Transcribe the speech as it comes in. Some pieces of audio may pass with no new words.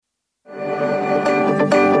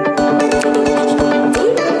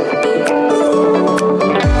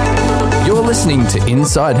listening to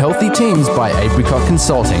Inside Healthy Teams by Apricot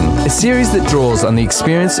Consulting, a series that draws on the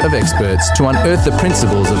experience of experts to unearth the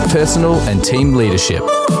principles of personal and team leadership.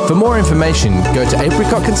 For more information, go to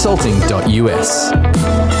apricotconsulting.us.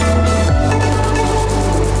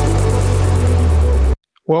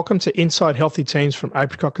 Welcome to Inside Healthy Teams from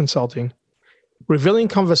Apricot Consulting, revealing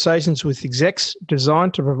conversations with execs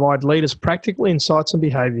designed to provide leaders practical insights and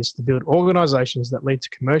behaviours to build organisations that lead to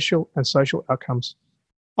commercial and social outcomes.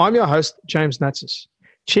 I'm your host, James Natsis,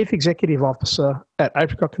 Chief Executive Officer at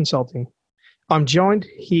Apricot Consulting. I'm joined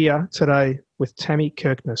here today with Tammy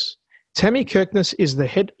Kirkness. Tammy Kirkness is the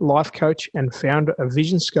head life coach and founder of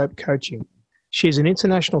Vision Scope Coaching. She is an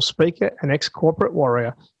international speaker and ex-corporate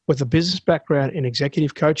warrior with a business background in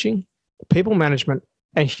executive coaching, people management,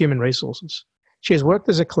 and human resources. She has worked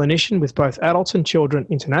as a clinician with both adults and children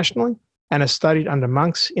internationally and has studied under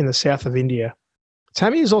monks in the south of India.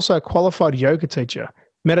 Tammy is also a qualified yoga teacher,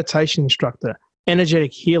 meditation instructor,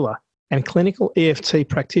 energetic healer, and clinical EFT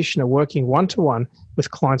practitioner working one-to-one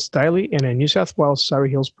with clients daily in her New South Wales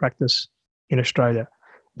Surrey Hills practice in Australia.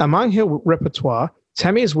 Among her repertoire,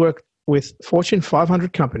 Tammy has worked with Fortune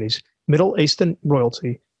 500 companies, Middle Eastern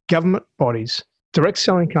royalty, government bodies, direct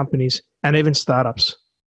selling companies, and even startups.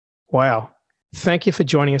 Wow. Thank you for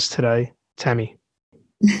joining us today, Tammy.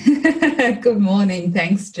 Good morning.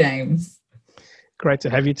 Thanks, James. Great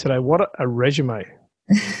to have you today. What a resume.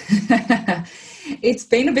 It's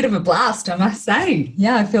been a bit of a blast, I must say.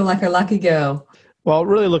 Yeah, I feel like a lucky girl. Well,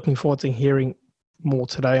 really looking forward to hearing more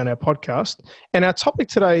today on our podcast. And our topic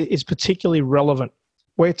today is particularly relevant.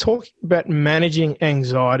 We're talking about managing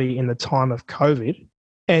anxiety in the time of COVID.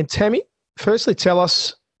 And Tammy, firstly, tell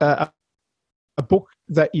us a book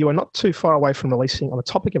that you are not too far away from releasing on the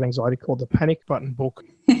topic of anxiety called The Panic Button Book.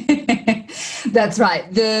 That's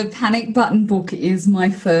right. The Panic Button Book is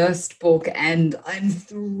my first book, and I'm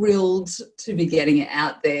thrilled to be getting it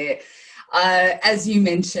out there. As you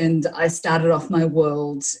mentioned, I started off my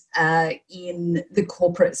world in the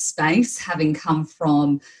corporate space, having come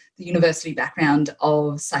from the university background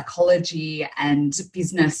of psychology and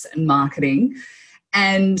business and marketing.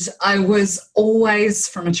 And I was always,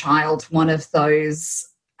 from a child, one of those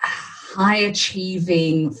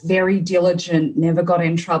high-achieving, very diligent, never got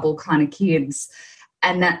in trouble kind of kids.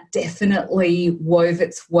 And that definitely wove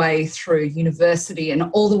its way through university and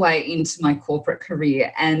all the way into my corporate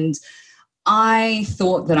career. And I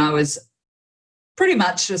thought that I was pretty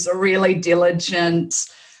much just a really diligent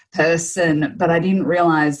person, but I didn't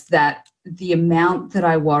realise that the amount that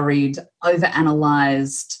I worried,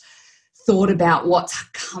 overanalyzed, thought about what's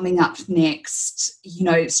coming up next,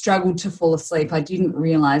 struggled to fall asleep. I didn't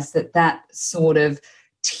realise that sort of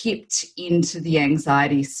tipped into the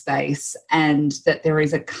anxiety space, and that there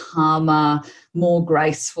is a calmer, more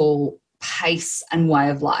graceful pace and way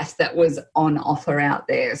of life that was on offer out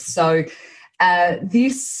there. So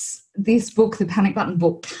this book, The Panic Button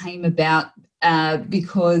Book, came about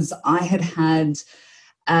because I had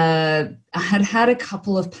a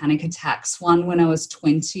couple of panic attacks, one when I was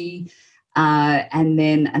 20, and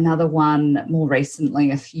then another one more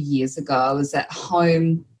recently, a few years ago. I was at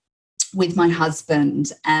home with my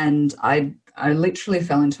husband, and I literally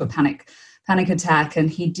fell into a panic attack, and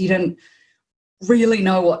he didn't really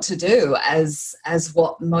know what to do, as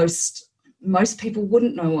what most people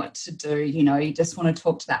wouldn't know what to do. You just want to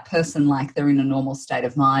talk to that person like they're in a normal state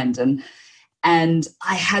of mind. And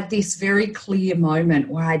I had this very clear moment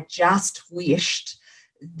where I just wished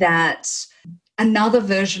that another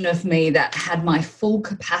version of me that had my full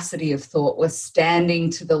capacity of thought was standing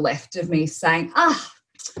to the left of me saying, I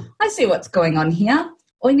see what's going on here.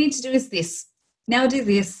 All you need to do is this. Now do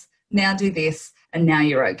this, now do this, and now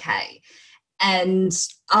you're okay. And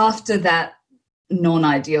after that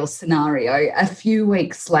non-ideal scenario, a few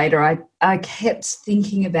weeks later, I kept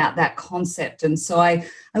thinking about that concept. And so I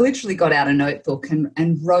literally got out a notebook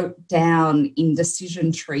and wrote down in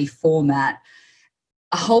decision tree format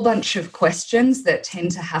a whole bunch of questions that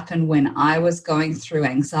tend to happen when I was going through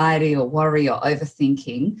anxiety or worry or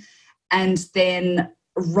overthinking, and then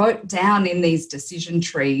wrote down in these decision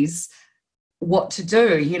trees what to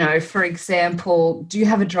do. For example, do you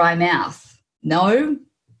have a dry mouth? No?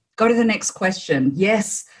 Go to the next question.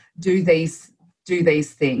 Yes, do these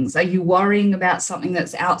things. Are you worrying about something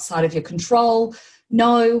that's outside of your control?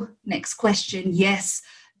 No. Next question. Yes,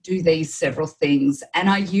 do these several things. And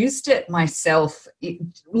I used it myself,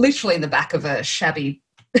 literally in the back of a shabby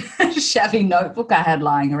notebook I had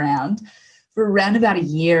lying around for around about a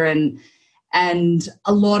year. And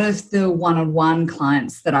a lot of the one-on-one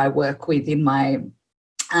clients that I work with in my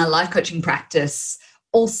life coaching practice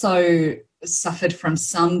also suffered from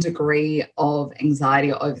some degree of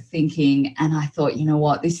anxiety or overthinking. And I thought, you know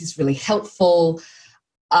what, this is really helpful.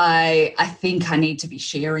 I think I need to be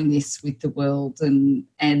sharing this with the world.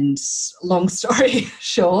 And long story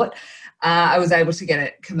short, I was able to get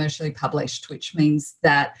it commercially published, which means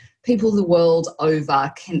that people the world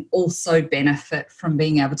over can also benefit from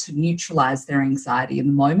being able to neutralize their anxiety in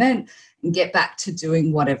the moment and get back to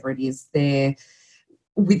doing whatever it is they're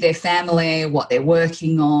with their family, what they're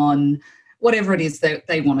working on, whatever it is that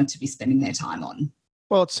they wanted to be spending their time on.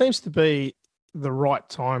 Well, it seems to be the right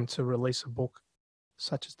time to release a book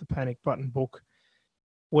such as the Panic Button book,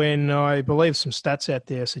 when I believe some stats out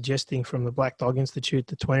there suggesting from the Black Dog Institute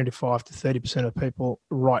that 25 to 30% of people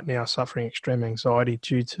right now are suffering extreme anxiety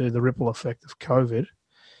due to the ripple effect of COVID.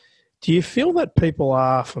 Do you feel that people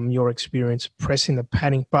are, from your experience, pressing the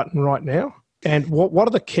panic button right now? And what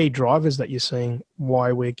are the key drivers that you're seeing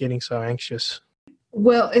why we're getting so anxious?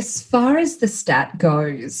 Well, as far as the stat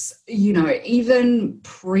goes, even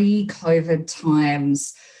pre-COVID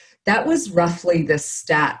times, that was roughly the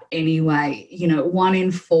stat anyway. 1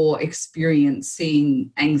 in 4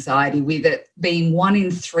 experiencing anxiety, with it being 1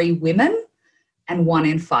 in 3 women and 1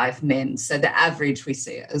 in 5 men. So the average we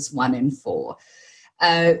see it as 1 in 4.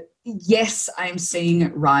 Yes, I'm seeing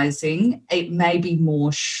it rising. It may be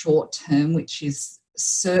more short term, which is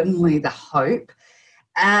certainly the hope.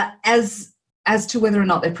 As to whether or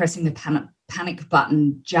not they're pressing the panic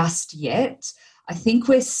button just yet, I think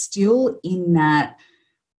we're still in that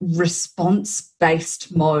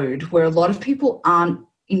response-based mode where a lot of people aren't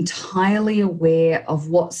entirely aware of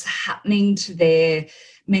what's happening to their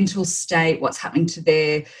mental state, what's happening to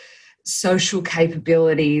their social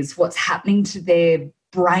capabilities, what's happening to their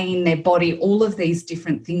brain, their body, all of these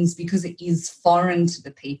different things, because it is foreign to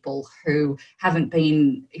the people who haven't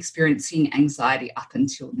been experiencing anxiety up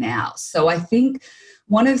until now. So I think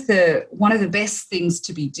one of the best things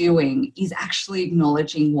to be doing is actually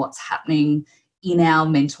acknowledging what's happening in our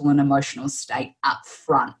mental and emotional state up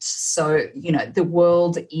front. So, the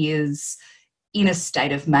world is in a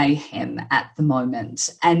state of mayhem at the moment,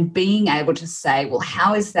 and being able to say, well,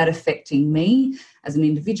 how is that affecting me as an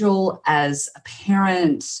individual, as a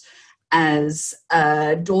parent, as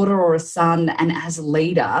a daughter or a son, and as a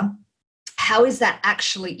leader? How is that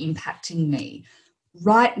actually impacting me?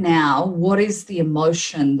 Right now, what is the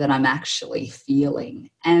emotion that I'm actually feeling?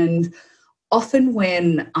 And often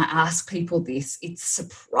when I ask people this, it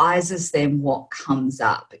surprises them what comes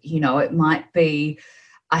up. It might be,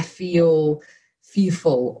 I feel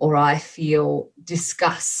fearful, or I feel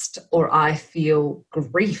disgust, or I feel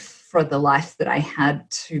grief for the life that I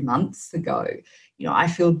had 2 months ago. I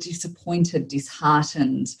feel disappointed,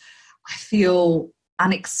 disheartened. I feel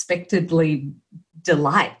unexpectedly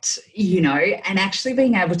delight, and actually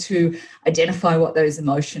being able to identify what those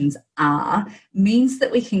emotions are means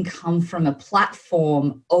that we can come from a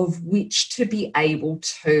platform of which to be able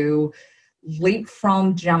to leap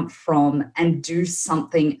from, jump from, and do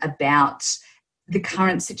something about the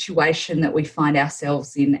current situation that we find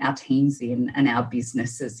ourselves in, our teams in, and our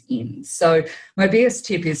businesses in. So my biggest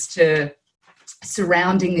tip is to,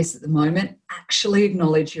 surrounding this at the moment, actually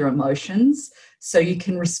acknowledge your emotions so you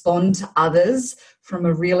can respond to others from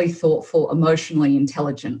a really thoughtful, emotionally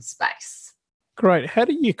intelligent space. Great. How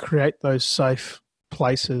do you create those safe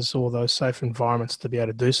places or those safe environments to be able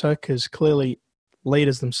to do so? Because clearly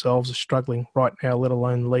leaders themselves are struggling right now, let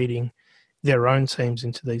alone leading their own teams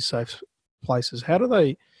into these safe places. How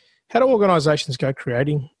do organisations go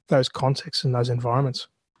creating those contexts and those environments?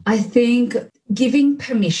 I think giving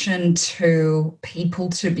permission to people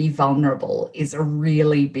to be vulnerable is a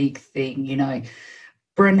really big thing.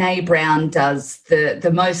 Brené Brown does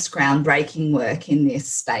the most groundbreaking work in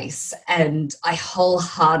this space, and I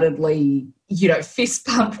wholeheartedly, fist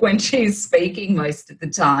pump when she's speaking most of the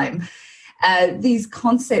time. These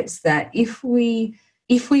concepts that if we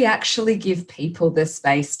actually give people the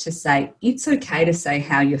space to say, it's okay to say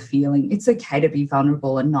how you're feeling, it's okay to be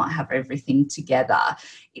vulnerable and not have everything together,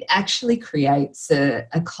 it actually creates a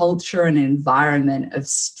culture and an environment of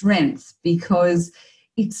strength, because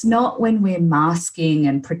it's not when we're masking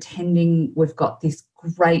and pretending we've got this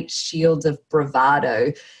great shield of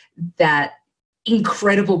bravado that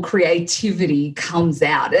incredible creativity comes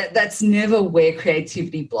out. That's never where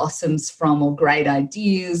creativity blossoms from, or great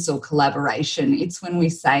ideas or collaboration. It's when we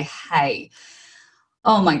say, hey,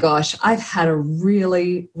 oh my gosh, I've had a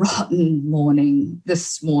really rotten morning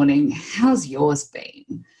this morning. How's yours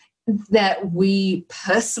been? That we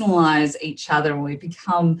personalize each other and we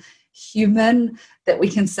become human, that we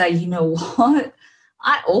can say, you know what?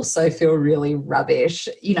 I also feel really rubbish.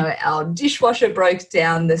 Our dishwasher broke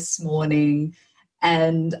down this morning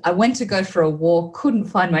and I went to go for a walk, couldn't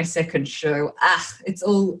find my second shoe. It's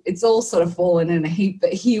all sort of fallen in a heap,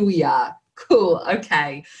 but here we are. Cool.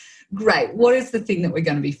 Okay, great. What is the thing that we're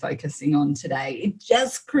going to be focusing on today? It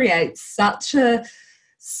just creates such a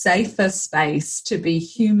safer space to be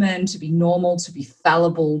human, to be normal, to be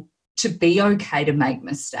fallible, to be okay to make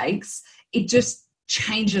mistakes. It just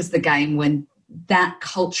changes the game when that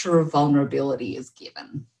culture of vulnerability is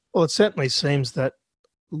given. Well, it certainly seems that,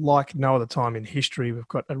 like no other time in history, we've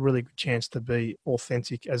got a really good chance to be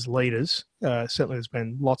authentic as leaders. Certainly there's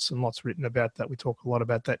been lots and lots written about that. We talk a lot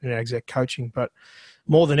about that in our exec coaching, but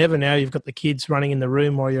more than ever now, you've got the kids running in the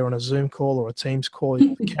room while you're on a Zoom call or a Teams call,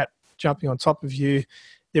 you've got the cat jumping on top of you.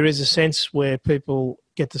 There is a sense where people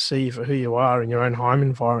get to see you for who you are in your own home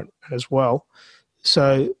environment as well.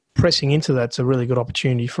 So pressing into that's a really good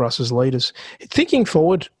opportunity for us as leaders. Thinking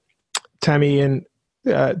forward, Tammy, and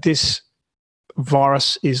this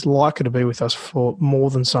virus is likely to be with us for more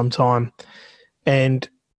than some time. And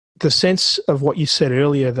the sense of what you said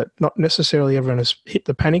earlier, that not necessarily everyone has hit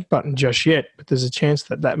the panic button just yet, but there's a chance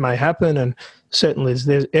that that may happen. And certainly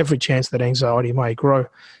there's every chance that anxiety may grow.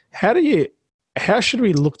 How should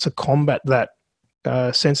we look to combat that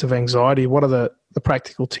sense of anxiety? What are the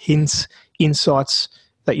practical hints, insights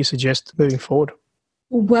that you suggest moving forward?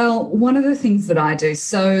 Well, one of the things that I do,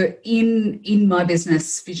 so in my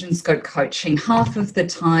business, Vision Scope Coaching, half of the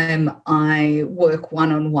time I work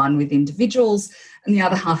one-on-one with individuals, and the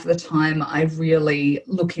other half of the time I really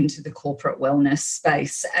look into the corporate wellness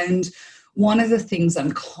space. And one of the things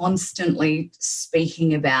I'm constantly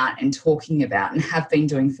speaking about and talking about, and have been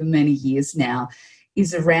doing for many years now,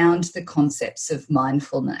 is around the concepts of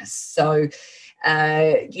mindfulness. So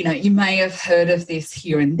you may have heard of this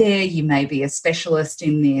here and there, you may be a specialist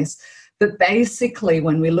in this, but basically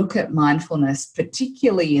when we look at mindfulness,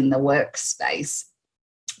 particularly in the workspace,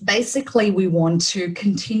 basically we want to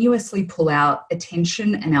continuously pull our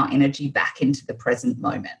attention and our energy back into the present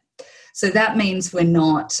moment. So that means we're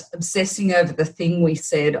not obsessing over the thing we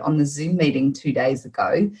said on the Zoom meeting 2 days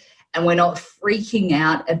ago, and we're not freaking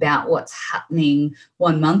out about what's happening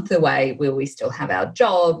 1 month away where we still have our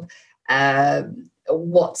job,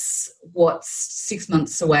 what's 6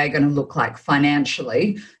 months away going to look like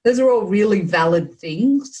financially. Those are all really valid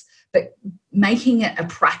things, but making it a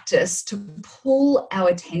practice to pull our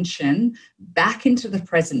attention back into the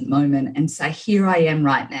present moment and say, here I am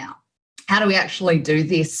right now. How do we actually do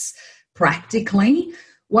this practically?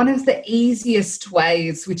 One of the easiest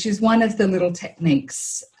ways, which is one of the little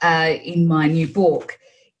techniques in my new book,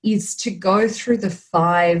 is to go through the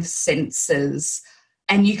 5 senses.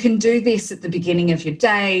 And you can do this at the beginning of your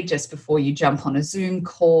day, just before you jump on a Zoom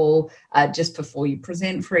call, just before you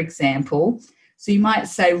present, for example. So you might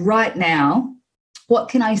say, right now, what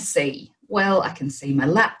can I see? Well, I can see my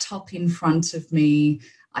laptop in front of me.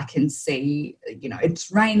 I can see,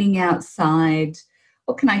 it's raining outside.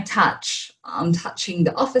 What can I touch? I'm touching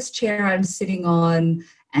the office chair I'm sitting on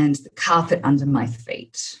and the carpet under my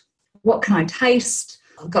feet. What can I taste?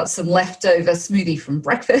 I've got some leftover smoothie from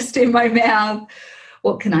breakfast in my mouth.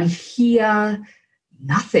 What can I hear?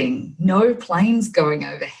 Nothing. No planes going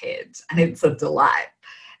overhead, and it's a delight.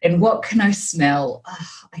 And what can I smell?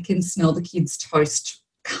 I can smell the kids' toast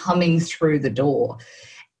coming through the door.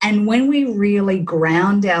 And when we really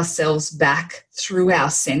ground ourselves back through our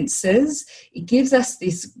senses, it gives us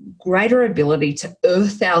this greater ability to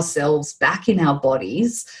earth ourselves back in our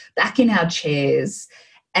bodies, back in our chairs,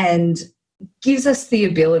 and gives us the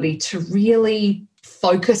ability to really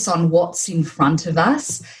focus on what's in front of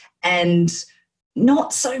us and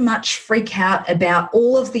not so much freak out about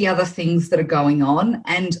all of the other things that are going on,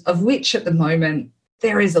 and of which at the moment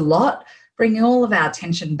there is a lot. Bringing all of our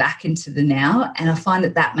attention back into the now, and I find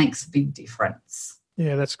that makes a big difference.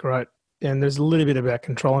 Yeah, that's great. And there's a little bit about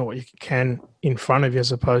controlling what you can in front of you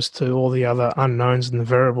as opposed to all the other unknowns and the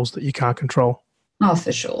variables that you can't control. Oh,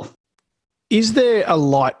 for sure. Is there a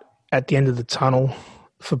light at the end of the tunnel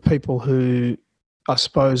for people who, I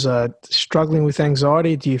suppose, are struggling with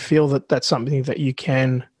anxiety? Do you feel that that's something that you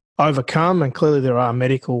can overcome? And clearly there are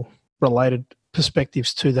medical-related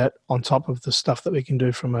perspectives to that on top of the stuff that we can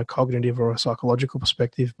do from a cognitive or a psychological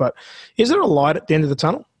perspective. But is there a light at the end of the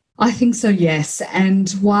tunnel? I think so, yes. And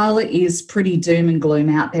while it is pretty doom and gloom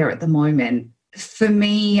out there at the moment, for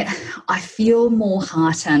me, I feel more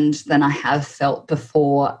heartened than I have felt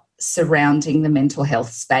before surrounding the mental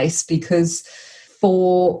health space, because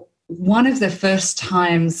for one of the first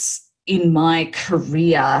times in my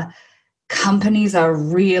career, companies are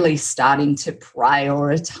really starting to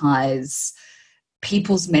prioritize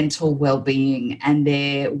people's mental well-being and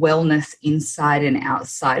their wellness inside and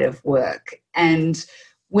outside of work. And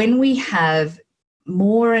when we have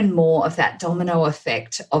more and more of that domino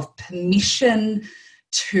effect of permission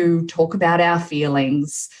to talk about our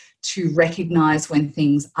feelings, to recognize when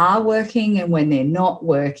things are working and when they're not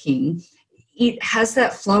working, it has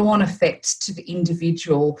that flow-on effect to the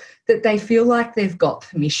individual that they feel like they've got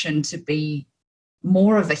permission to be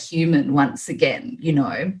more of a human once again, you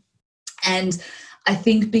know. And I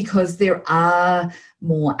think because there are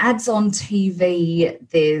more ads on TV,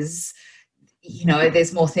 there's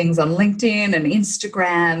more things on LinkedIn and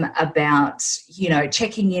Instagram about,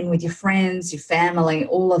 checking in with your friends, your family,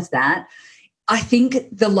 all of that. I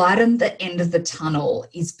think the light at the end of the tunnel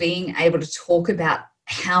is being able to talk about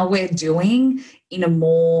how we're doing in a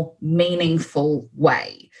more meaningful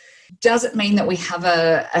way. Does it mean that we have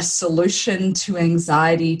a solution to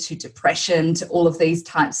anxiety, to depression, to all of these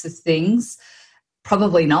types of things?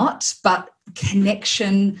 Probably not, but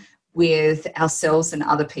connection with ourselves and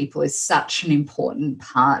other people is such an important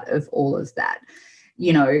part of all of that.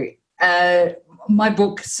 My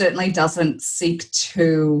book certainly doesn't seek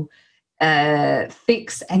to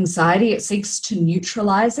fix anxiety. It seeks to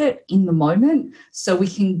neutralize it in the moment so we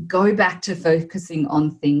can go back to focusing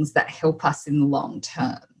on things that help us in the long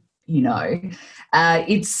term.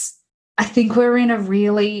 I think we're in a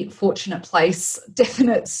really fortunate place,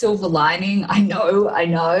 definite silver lining. I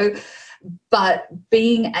know. But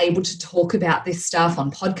being able to talk about this stuff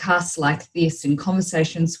on podcasts like this, in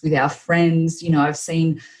conversations with our friends, I've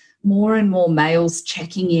seen more and more males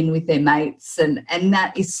checking in with their mates, and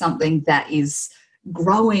that is something that is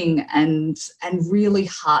growing and really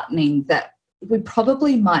heartening that we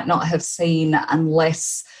probably might not have seen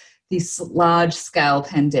unless this large-scale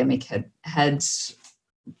pandemic had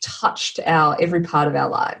touched every part of our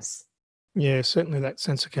lives. Yeah, certainly that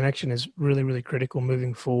sense of connection is really, really critical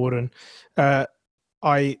moving forward. And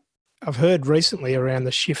I've heard recently around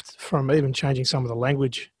the shift from even changing some of the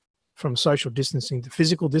language from social distancing to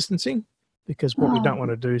physical distancing, because what we don't want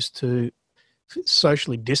to do is to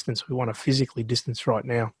socially distance. We want to physically distance right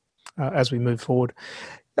now as we move forward.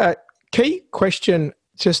 Key question,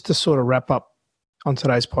 just to sort of wrap up on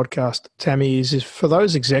today's podcast, Tammy, is for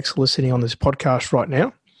those execs listening on this podcast right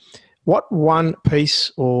now, what one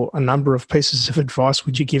piece or a number of pieces of advice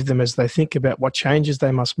would you give them as they think about what changes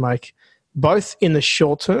they must make, both in the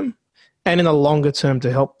short term and in the longer term,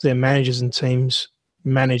 to help their managers and teams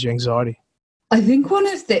manage anxiety? I think one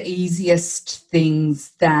of the easiest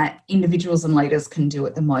things that individuals and leaders can do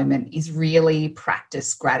at the moment is really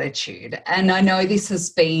practice gratitude. And I know this has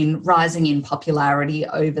been rising in popularity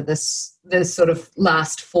over the sort of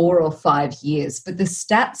last 4 or 5 years, but the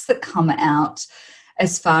stats that come out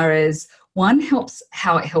as far as, one,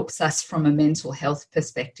 how it helps us from a mental health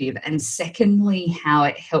perspective, and secondly, how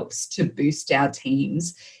it helps to boost our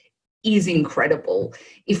teams is incredible.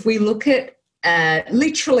 If we look at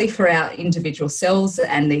literally for our individual selves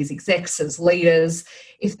and these execs as leaders,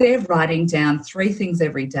 if they're writing down 3 things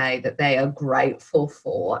every day that they are grateful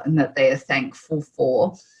for and that they are thankful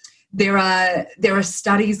for, there are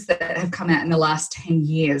studies that have come out in the last 10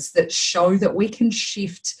 years that show that we can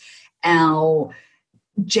shift our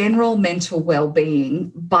general mental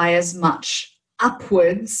well-being by as much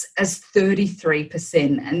upwards as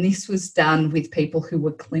 33%. And this was done with people who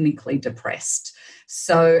were clinically depressed.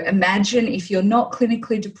 So imagine if you're not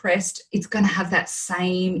clinically depressed, it's going to have that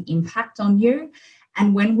same impact on you.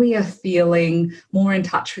 And when we are feeling more in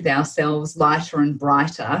touch with ourselves, lighter and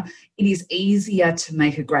brighter, it is easier to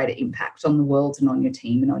make a greater impact on the world and on your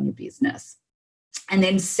team and on your business. And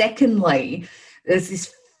then secondly, there's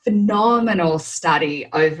this phenomenal study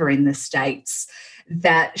over in the States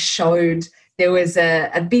that showed there was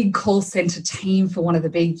a big call center team for one of the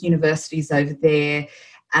big universities over there,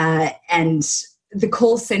 and the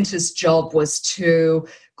call center's job was to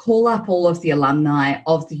call up all of the alumni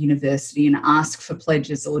of the university and ask for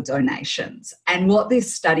pledges or donations. And what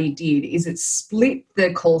this study did is it split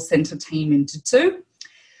the call center team into 2.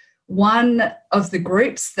 One of the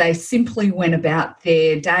groups, they simply went about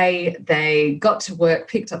their day, they got to work,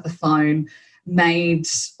 picked up the phone, made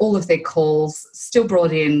all of their calls, still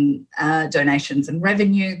brought in donations and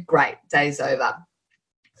revenue. Great, day's over.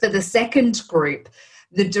 For the second group,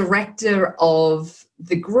 the director of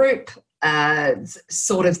the group,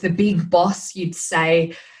 sort of the big boss, you'd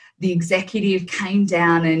say, the executive came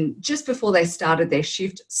down and just before they started their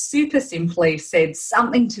shift, super simply said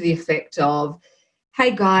something to the effect of,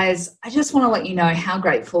 "Hey guys, I just want to let you know how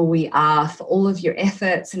grateful we are for all of your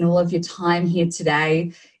efforts and all of your time here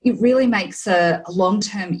today. It really makes a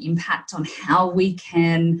long-term impact on how we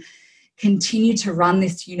can continue to run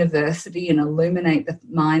this university and illuminate the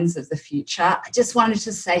minds of the future. I just wanted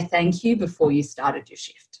to say thank you before you started your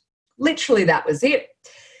shift." Literally, that was it.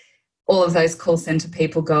 all of those call center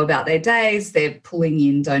people go about their days, they're pulling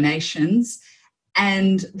in donations.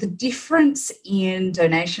 And the difference in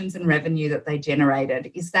donations and revenue that they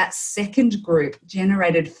generated is that second group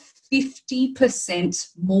generated 50%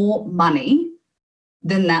 more money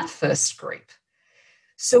than that first group.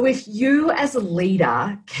 So if you as a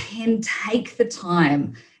leader can take the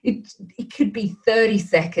time, it could be 30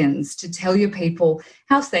 seconds to tell your people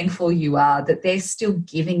how thankful you are that they're still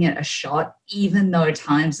giving it a shot, even though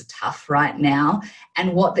times are tough right now,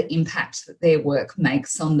 and what the impact that their work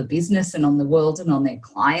makes on the business and on the world and on their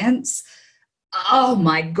clients. Oh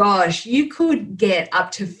my gosh, you could get up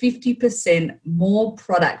to 50% more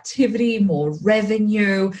productivity, more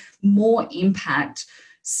revenue, more impact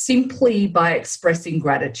simply by expressing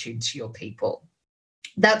gratitude to your people.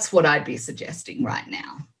 That's what I'd be suggesting right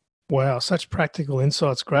now. Wow, such practical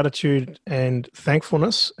insights, gratitude and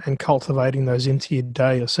thankfulness, and cultivating those into your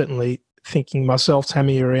day. I'm certainly thinking myself,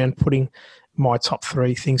 Tammy, around putting my top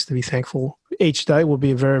 3 things to be thankful each day will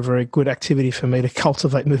be a very, very good activity for me to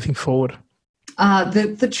cultivate moving forward.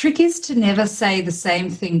 The trick is to never say the same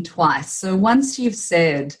thing twice. So once you've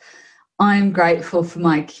said, I'm grateful for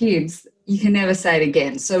my kids, you can never say it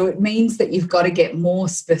again. So it means that you've got to get more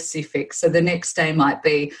specific. So the next day might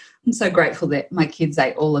be, I'm so grateful that my kids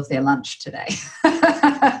ate all of their lunch today.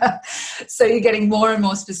 So you're getting more and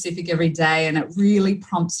more specific every day, and it really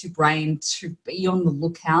prompts your brain to be on the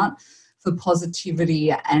lookout for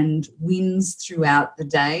positivity and wins throughout the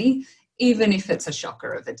day, even if it's a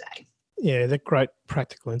shocker of a day. Yeah, they're great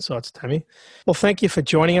practical insights, Tammy. Well, thank you for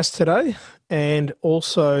joining us today, and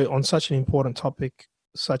also on such an important topic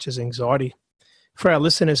such as anxiety. For our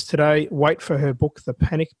listeners today, wait for her book, The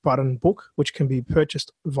Panic Button Book, which can be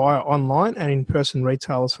purchased via online and in-person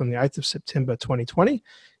retailers from the 8th of September 2020.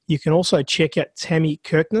 You can also check out Tammy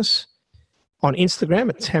Kirkness on Instagram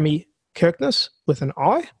at Tammy Kirkness with an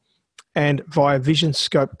I, and via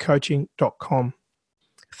visionscopecoaching.com.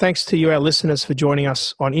 Thanks to you, our listeners, for joining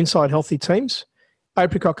us on Inside Healthy Teams.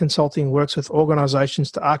 Apricot Consulting works with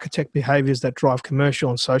organisations to architect behaviours that drive commercial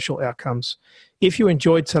and social outcomes. If you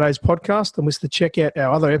enjoyed today's podcast and wish to check out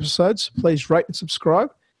our other episodes, please rate and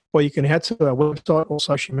subscribe, or you can head to our website or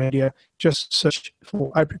social media. Just search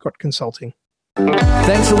for Apricot Consulting.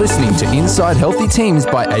 Thanks for listening to Inside Healthy Teams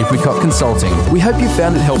by Apricot Consulting. We hope you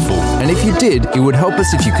found it helpful, and if you did, it would help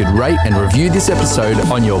us if you could rate and review this episode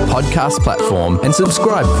on your podcast platform and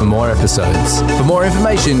subscribe for more episodes. For more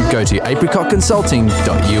information, go to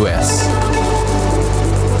apricotconsulting.us.